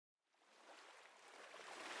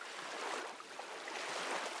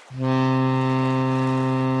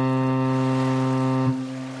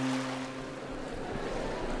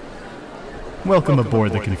Welcome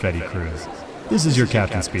aboard the Confetti Cruise. This is your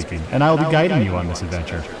captain speaking, and I will be guiding you on this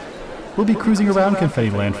adventure. We'll be cruising around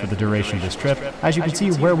Confetti Land for the duration of this trip, as you can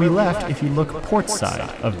see where we left if you look port side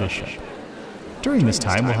of this ship. During this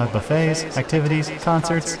time, we'll have buffets, activities,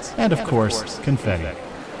 concerts, and of course, confetti.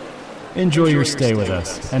 Enjoy your stay with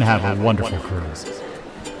us, and have a wonderful cruise.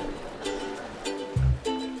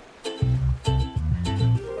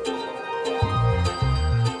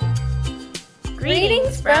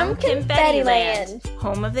 Greetings from Confetti Land,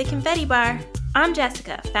 home of the Confetti Bar. I'm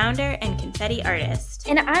Jessica, founder and confetti artist.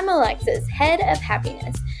 And I'm Alexis, head of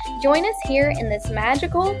happiness. Join us here in this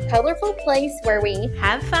magical, colorful place where we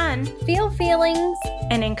have fun, feel feelings,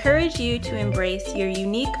 and encourage you to embrace your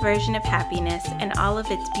unique version of happiness and all of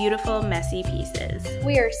its beautiful, messy pieces.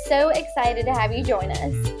 We are so excited to have you join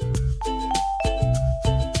us.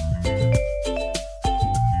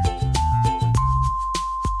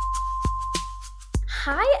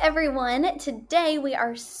 Hi everyone! Today we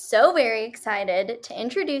are so very excited to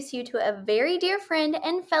introduce you to a very dear friend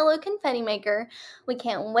and fellow confetti maker. We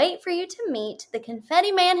can't wait for you to meet the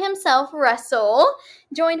confetti man himself, Russell,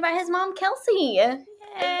 joined by his mom, Kelsie.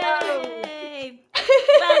 Yay!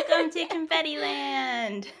 Welcome to Confetti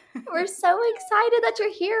Land! We're so excited that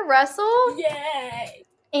you're here, Russell. Yay!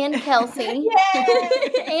 And Kelsie.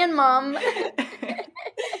 Yay! And Mom.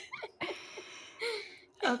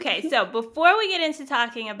 Okay, so before we get into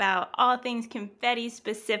talking about all things confetti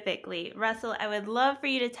specifically, Russell, I would love for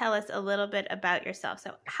you to tell us a little bit about yourself.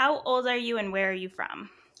 So how old are you and where are you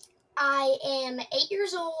from? I am 8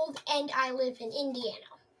 years old and I live in Indiana.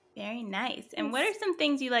 Very nice. And what are some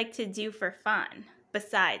things you like to do for fun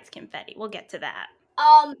besides confetti? We'll get to that.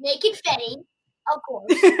 Make confetti, of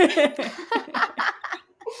course.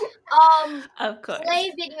 Of course.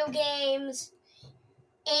 Play video games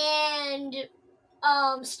and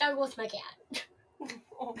snuggle with my cat.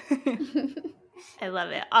 I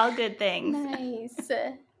love it. All good things. Nice.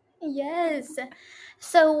 Yes.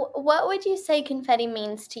 So, what would you say confetti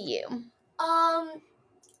means to you?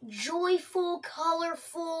 Joyful,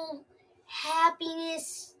 colorful,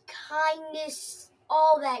 happiness, kindness,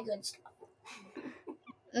 all that good stuff.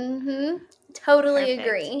 Mm-hmm. Totally Perfect.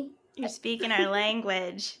 Agree. You're speaking our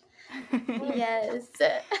language. Yes.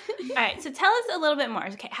 All right, so tell us a little bit more.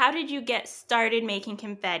 Okay, how did you get started making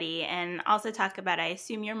confetti? And also talk about, I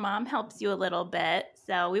assume your mom helps you a little bit,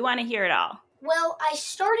 so we want to hear it all. Well, I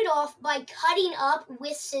started off by cutting up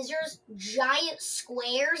with scissors giant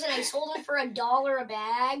squares, and I sold them for $1 a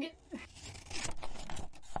bag.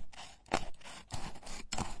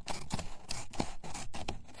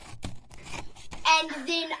 And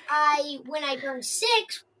then when I turned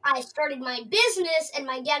 6, I started my business, and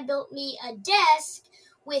my dad built me a desk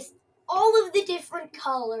with all of the different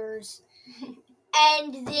colors.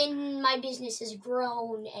 And then my business has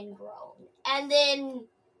grown and grown. And then,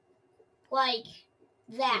 like,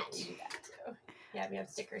 that. Yeah, we have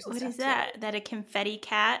stickers and What stuff is that? too. That a confetti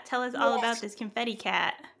cat? Tell us all Yes. about this confetti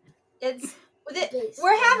cat.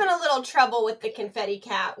 We're having a little trouble with the confetti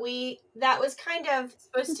cat. That was kind of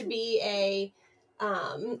supposed to be a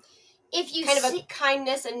a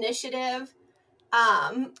kindness initiative.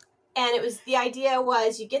 And the idea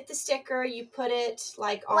was you get the sticker, you put it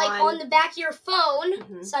on the back of your phone,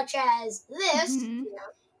 Mhm. such as this, Mhm.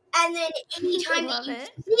 and then anytime that Love you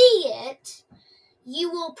it. see it,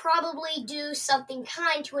 you will probably do something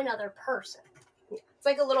kind to another person. It's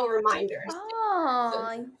like a little reminder.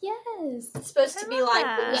 Oh, yes. It's supposed to I be love like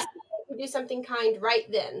that. you do something kind right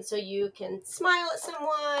then, so you can smile at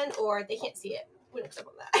someone, or they can't see it. We don't talk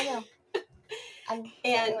about that. I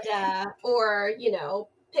know. Or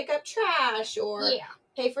pick up trash, or Yeah.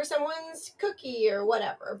 pay for someone's cookie or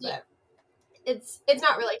whatever. But Yeah. it's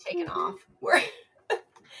not really taken off. We're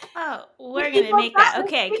We're going to make that.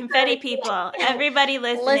 Okay, confetti people, everybody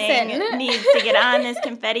listening Listen. needs to get on this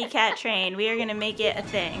confetti cat train. We are going to make it a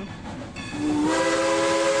thing.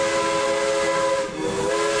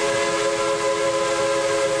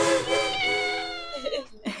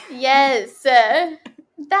 Yes.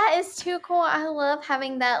 That is too cool. I love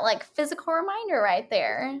having that physical reminder right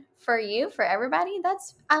there for you, for everybody.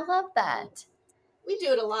 I love that. we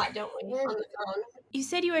do it a lot, don't we? On the phone. You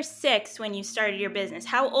said you were 6 when you started your business.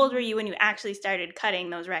 How old were you when you actually started cutting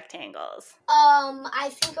those rectangles? I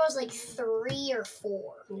think I was 3 or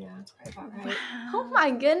 4. Yeah, that's probably about right. Oh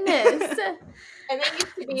my goodness. And they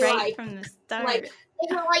used to be Right from the start.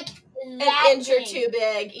 They were an that inch or big. two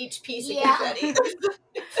big, each piece of Yeah. confetti.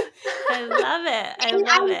 I love it. I And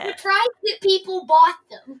love was it. surprised that people bought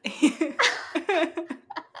them.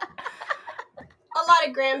 A lot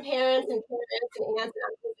of grandparents and parents and aunts and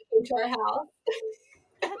uncles came to our house.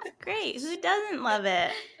 That's Great. Who doesn't love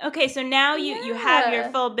it? Okay, so now you have your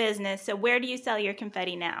full business. So where do you sell your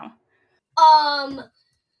confetti now? On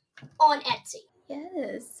Etsy.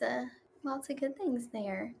 Yes. Lots of good things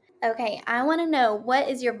there. Okay, I want to know, what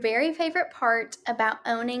is your very favorite part about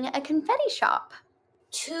owning a confetti shop?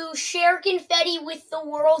 To share confetti with the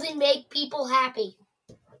world and make people happy.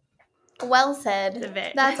 Well said.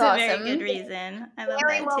 That's awesome. a very good reason. I love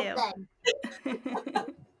Very that well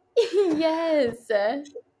too. Yes. All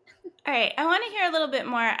right, I want to hear a little bit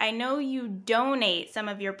more. I know you donate some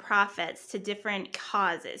of your profits to different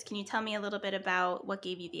causes. Can you tell me a little bit about what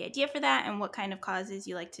gave you the idea for that and what kind of causes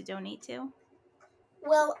you like to donate to?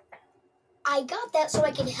 Well, I got that so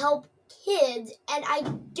I can help kids, and I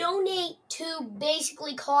donate to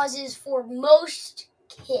basically causes for mostly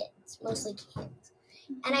kids.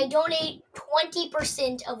 And I donate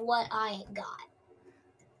 20% of what I got.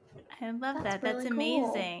 I love that. Really That's cool.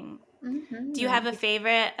 amazing. Mm-hmm. Do you have a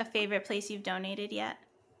favorite place you've donated yet?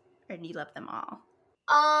 Or do you love them all?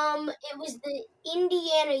 It was the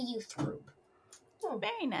Indiana Youth Group. Oh,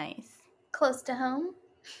 very nice. Close to home?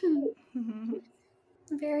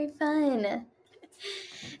 Very fun.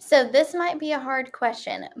 So this might be a hard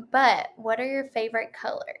question, but what are your favorite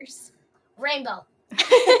colors? Rainbow.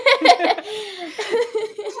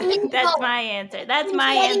 That's my answer. That's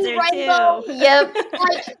my answer rainbow. too. Yep.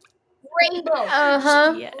 Like rainbow.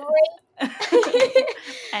 Uh-huh. Yes.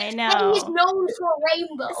 I Teddy is know. known for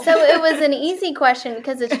rainbow. So it was an easy question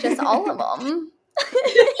because it's just all of them.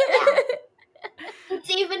 It's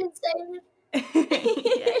even insane.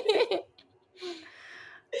 Yes.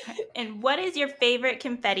 And what is your favorite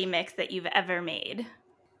confetti mix that you've ever made?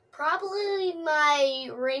 Probably my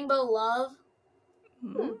Rainbow Love.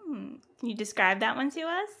 Can you describe that one to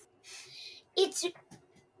us? It's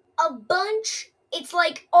a bunch. It's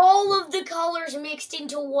like all of the colors mixed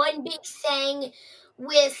into one big thing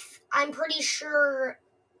with, I'm pretty sure,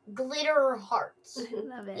 glitter hearts. I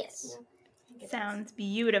love it. Yes. Sounds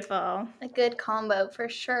beautiful. A good combo for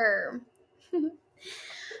sure.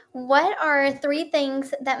 What are 3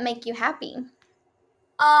 things that make you happy?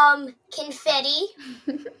 Confetti.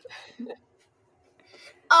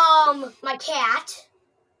 My cat.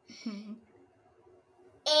 And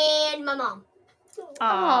my mom.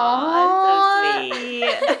 Aw, so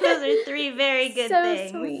sweet. Those are 3 very good So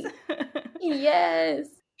things. sweet. Yes.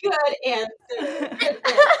 Good answer.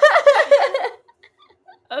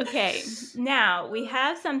 Okay, now we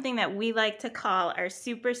have something that we like to call our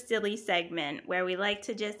super silly segment, where we like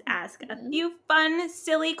to just ask a few fun,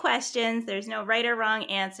 silly questions. There's no right or wrong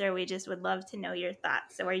answer. We just would love to know your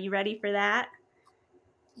thoughts. So are you ready for that?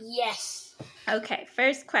 Yes. Okay,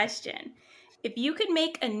 first question. If you could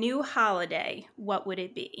make a new holiday, what would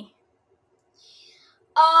it be?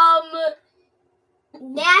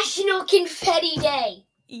 National Confetti Day.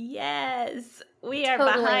 Yes, we are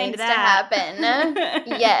Totally behind needs that. to happen.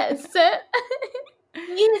 Yes.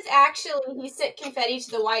 He sent confetti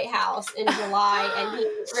to the White House in July, and he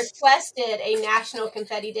requested a National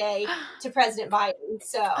Confetti Day to President Biden.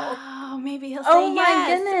 So, Maybe he'll say Oh my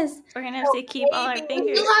yes. goodness. We're going to have to keep all our maybe.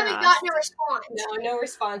 fingers Still haven't crossed. gotten a response. no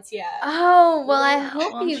response yet. Oh, well, I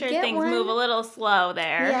hope Well, I'm you sure get things one. move a little slow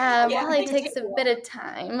there. Yeah, it Yeah, probably they takes take a a bit of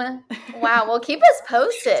time. Wow, well, keep us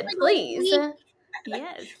posted, please.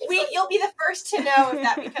 Yes. You'll be the first to know if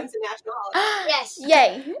that becomes a national holiday. Yes.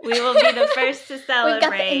 Yay. We will be the first to We celebrate.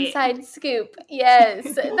 got the inside scoop.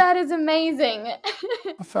 Yes, that is amazing.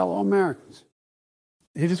 Fellow Americans,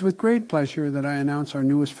 it is with great pleasure that I announce our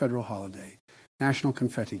newest federal holiday, National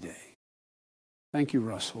Confetti Day. Thank you,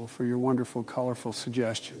 Russell, for your wonderful, colorful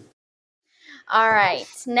suggestion. All right,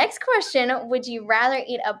 next question. Would you rather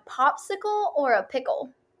eat a popsicle or a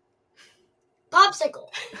pickle? Popsicle.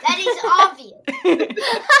 That is obvious.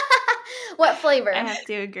 What flavor? I have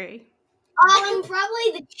to agree.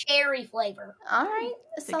 Probably the cherry flavor. All right, a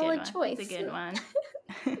It's solid choice. It's a good one.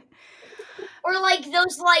 Or like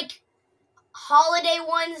those like holiday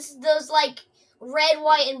ones, those like red,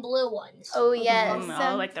 white, and blue ones. Oh, yes.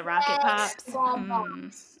 Like the Rocket Pops.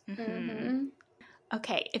 Mm-hmm.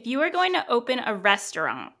 Okay, if you were going to open a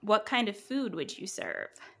restaurant, what kind of food would you serve?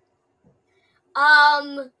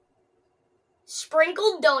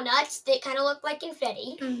 Sprinkled donuts that kind of look like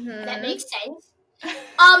confetti. Mm-hmm. That makes sense.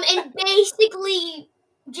 And basically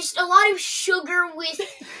just a lot of sugar with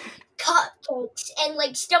cupcakes and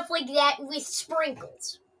like stuff like that with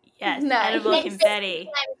sprinkles. Yes, Nice. edible confetti.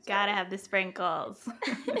 Gotta have the sprinkles.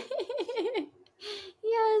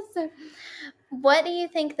 Yes. What do you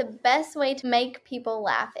think the best way to make people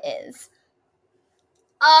laugh is?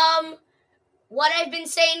 What I've been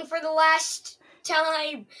saying for the last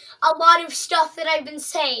time, a lot of stuff that I've been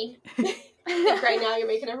saying. I think right now you're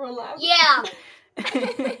making everyone laugh. Yeah.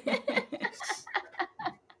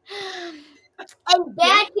 And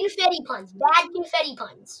bad confetti puns. Bad confetti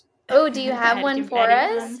puns. Oh, do you have Bad one for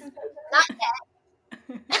confetti us? puns. Not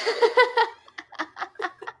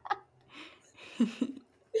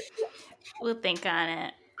We'll think on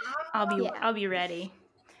it. Yeah. I'll be ready.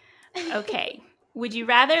 Okay. Would you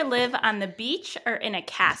rather live on the beach or in a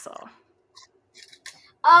castle?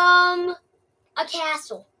 A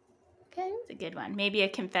castle. Okay. It's a good one. Maybe a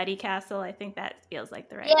confetti castle. I think that feels like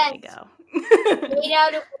the right way to go. Made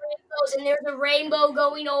out of rainbows, and there's a rainbow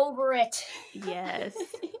going over it. Yes.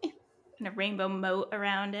 And a rainbow moat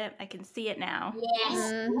around it. I can see it now.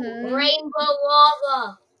 Yes. Mhm. Rainbow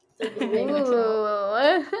lava.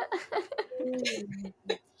 Ooh.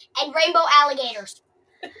 And rainbow alligators.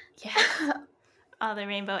 Yes. All the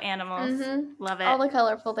rainbow animals. Mhm. Love it. All the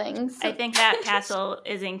colorful things. I think that castle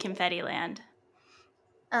is in Confetti Land.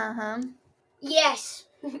 Uh-huh. Yes.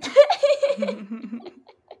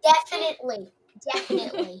 Definitely.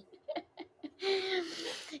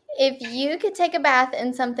 If you could take a bath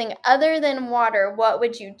in something other than water, what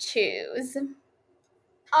would you choose?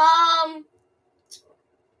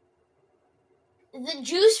 The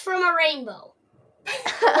juice from a rainbow.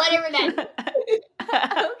 Whatever that is.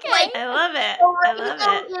 Okay. I love it. I love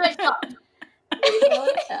it.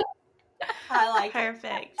 I like it.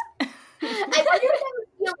 Perfect. I wonder what that would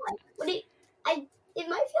feel like. It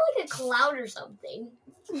might feel like a cloud or something.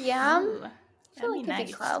 Yeah. Ooh, I feel that'd like be it'd be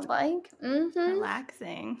nice. cloud-like. Mm-hmm.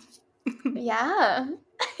 Relaxing. Yeah.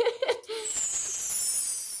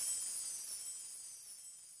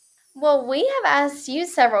 Well, we have asked you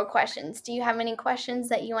several questions. Do you have any questions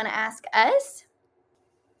that you want to ask us?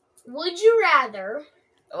 Would you rather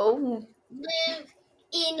Oh. live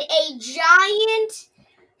in a giant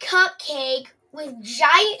cupcake with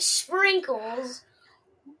giant sprinkles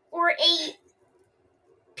or a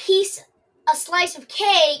slice of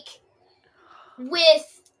cake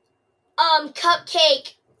with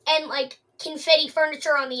cupcake and like confetti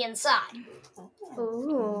furniture on the inside?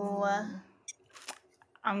 Ooh.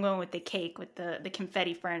 I'm going with the cake with the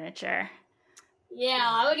confetti furniture. Yeah,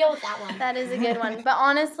 I would go with that one. That is a good one. But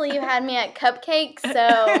honestly, you had me at cupcakes,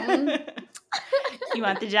 so You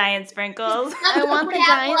want the giant sprinkles? I want the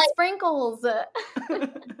giant sprinkles.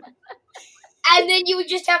 And then you would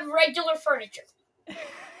just have regular furniture.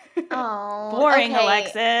 Oh, Boring, okay.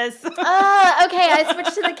 Alexis. Okay, I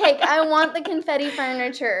switched to the cake. I want the confetti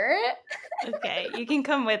furniture. Okay, you can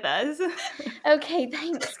come with us. Okay,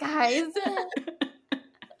 thanks, guys.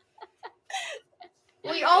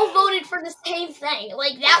 We all voted for the same thing.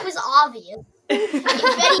 Like, that was obvious.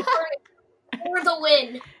 Confetti furniture for the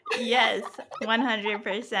win. Yes,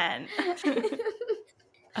 100%.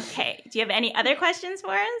 Okay, do you have any other questions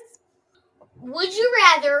for us? Would you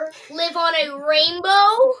rather live on a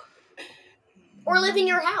rainbow or live in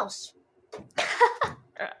your house?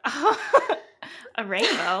 A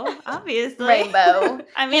rainbow, obviously. Rainbow.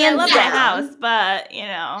 I mean, Hands I love my down. house, but, you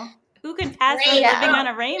know, who can pass on Rainbow. living on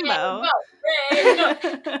a rainbow?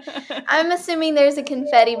 I'm assuming there's a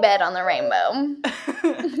confetti bed on the rainbow.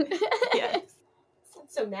 Yes.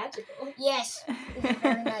 Sounds so magical. Yes, it's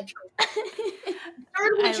very magical.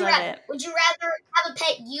 Third, I love it. would you rather have a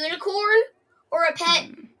pet unicorn or a pet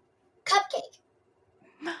cupcake?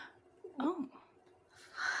 Oh.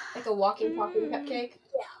 Like a walking, talking cupcake.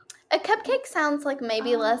 A cupcake sounds like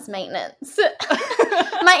maybe less maintenance.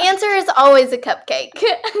 My answer is always a cupcake.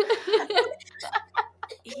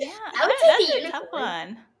 Yeah, I would say that's the a tough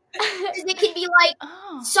one. Because it could be like,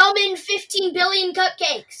 Oh. summon 15 billion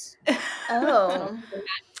cupcakes. Oh.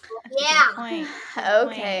 Yeah. Good point.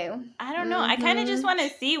 Okay. I don't know. I kind of just want to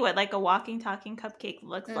see what like a walking, talking cupcake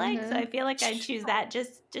looks like. So I feel like I'd choose that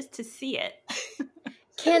just to see it.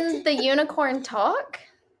 Can the unicorn talk?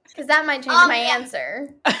 Because that might change my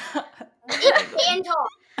answer. It can talk.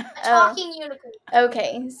 A talking unicorn.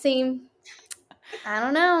 Okay. See, I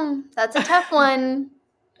don't know. That's a tough one.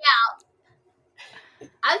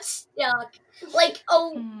 I'm stuck. Like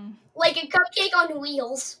a cupcake on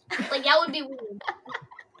wheels. Like, that would be weird.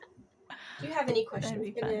 Do you have any questions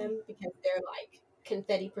That'd be for fun. them? Because they're like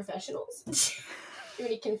confetti professionals. Do you have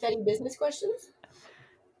any confetti business questions?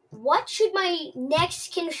 What should my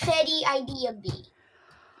next confetti idea be?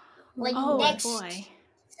 Like, next. Boy.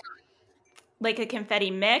 Like a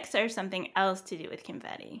confetti mix or something else to do with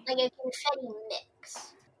confetti? Like a confetti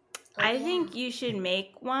mix. I think you should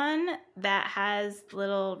make one that has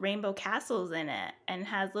little rainbow castles in it and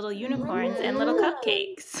has little unicorns and little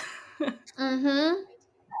cupcakes. Mm-hmm.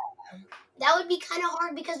 That would be kind of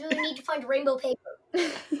hard because we would need to find rainbow paper. I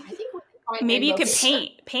think we could find Maybe you rainbow could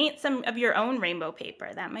paper. paint some of your own rainbow paper.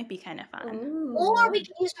 That might be kind of fun. Ooh. Or we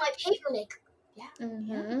can use my paper maker.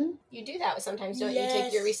 Mm-hmm. You do that sometimes, don't you? You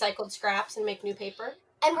take your Yes. recycled scraps and make new paper.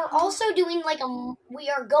 And we're also doing we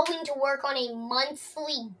are going to work on a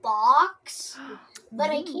monthly box, but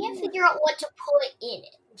I can't figure out what to put in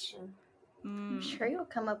it. I'm sure you'll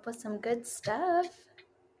come up with some good stuff.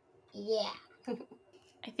 Yeah.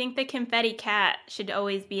 I think the confetti cat should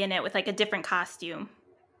always be in it with like a different costume.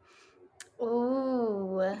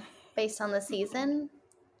 Ooh. Based on the season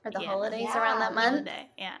or the holidays around that month? Holiday.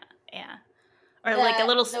 Yeah. Or like a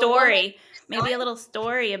little story. Maybe a little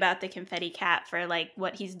story about the confetti cat for like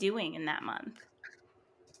what he's doing in that month.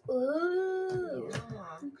 Ooh.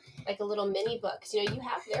 Yeah. Like a little mini book. You know, you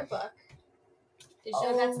have their book. Did you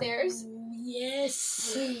know that's theirs?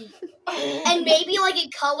 Yes. And maybe like a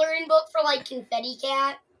coloring book for like Confetti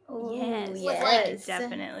Cat. Ooh, Yes. yes. I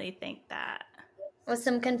definitely think that. With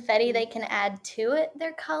some confetti they can add to it,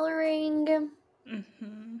 their coloring.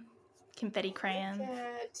 Mm-hmm. Confetti crayons.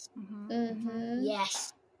 Mm-hmm. Mm-hmm.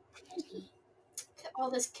 Yes.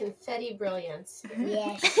 All this confetti brilliance.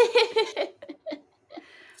 Yes.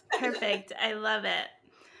 Perfect. I love it.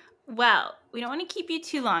 Well, we don't want to keep you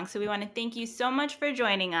too long, so we want to thank you so much for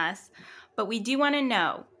joining us. But we do want to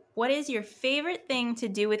know, what is your favorite thing to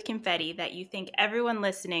do with confetti that you think everyone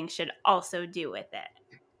listening should also do with it?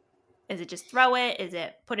 Is it just throw it? Is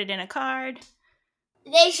it put it in a card?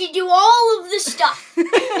 They should do all of the stuff. All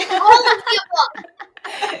of the above.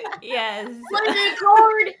 Yes. Put it in a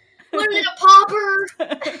card. Put it in a popper.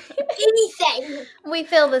 Anything. We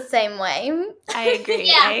feel the same way. I agree.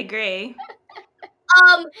 Yeah. I agree.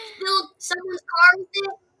 Fill someone's car with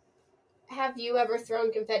it. Have you ever thrown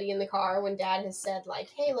confetti in the car when Dad has said, like,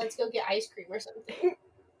 hey, let's go get ice cream or something?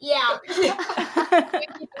 Yeah. In the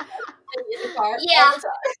car Yeah. all the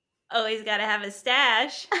time. Always got to have a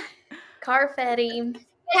stash. Carfetti. They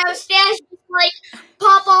have a stash, just like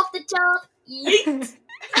pop off the top. Yeet.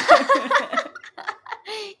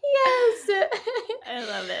 Yes. I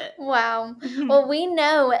love it. Wow. Well, we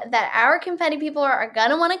know that our confetti people are going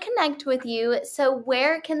to want to connect with you. So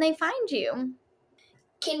where can they find you?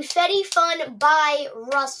 Confetti Fun by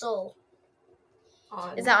Russell.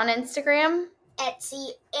 Is that on Instagram?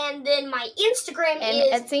 Etsy. And then my Instagram And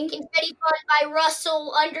is Etsy? Confetti Fun by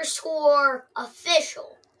Russell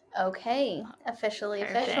 _official. Okay. Officially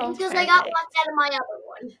Perfect. official. Because I got Perfect. locked out of my other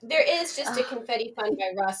one. There is just a Confetti Fun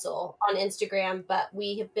by Russell on Instagram, but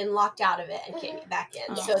we have been locked out of it and can't get back in.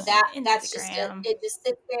 Yes. So that's just Instagram. it just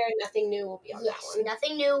sits there and nothing new will be on Yes. that one.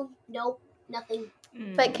 Nothing new. Nope. Nothing.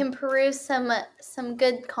 But can peruse some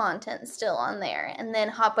good content still on there, and then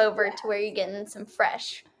hop over to where you're getting some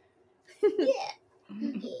fresh. Yeah.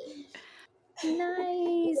 Nice.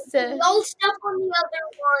 The old stuff on the other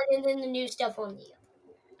one, and then the new stuff on the other.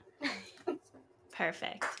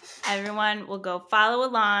 Perfect. Everyone will go follow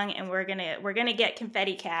along, and we're gonna get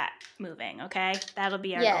Confetti Cat moving. Okay, that'll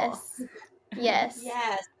be our goal. Yes.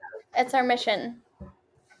 Yes. That's our mission.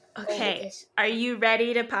 Okay. Are you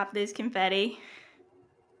ready to pop this confetti?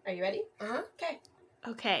 Are you ready? Uh-huh. Okay.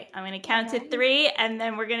 Okay, I'm gonna count to 3, and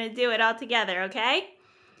then we're gonna do it all together. Okay.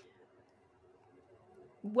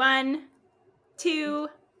 1, 2,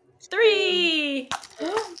 3.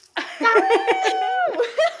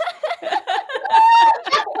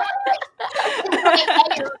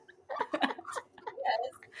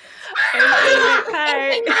 Our favorite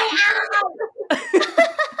part.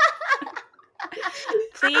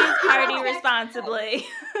 Please party responsibly.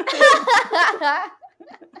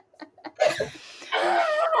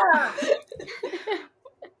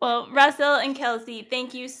 Well, Russell and Kelsie,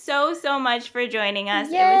 thank you so much for joining us.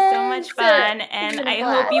 It was so much fun, and been a I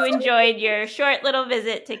hope you blast. enjoyed your short little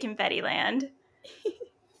visit to Confetti Land.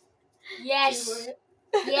 Yes.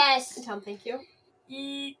 Yes. Tom, thank you.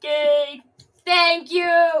 Okay. Thank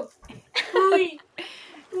you. Ooh.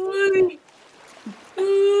 Ooh.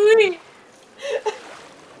 Ooh.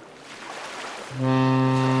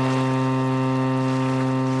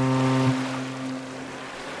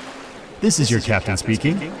 This is your captain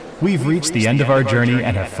speaking. We've reached the end of our journey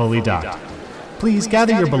and have fully docked. Please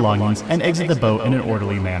gather your belongings and exit the boat in an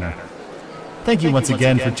orderly manner. Thank you once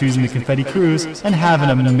again for choosing the Confetti Cruise, and have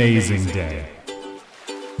an amazing day.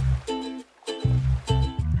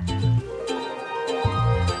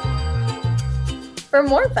 For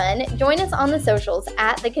more fun, join us on the socials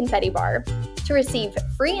at The Confetti Bar. To receive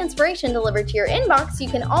free inspiration delivered to your inbox, you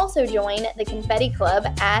can also join the Confetti Club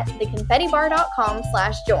at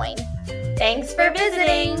theconfettibar.com/join. Thanks for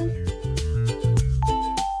visiting!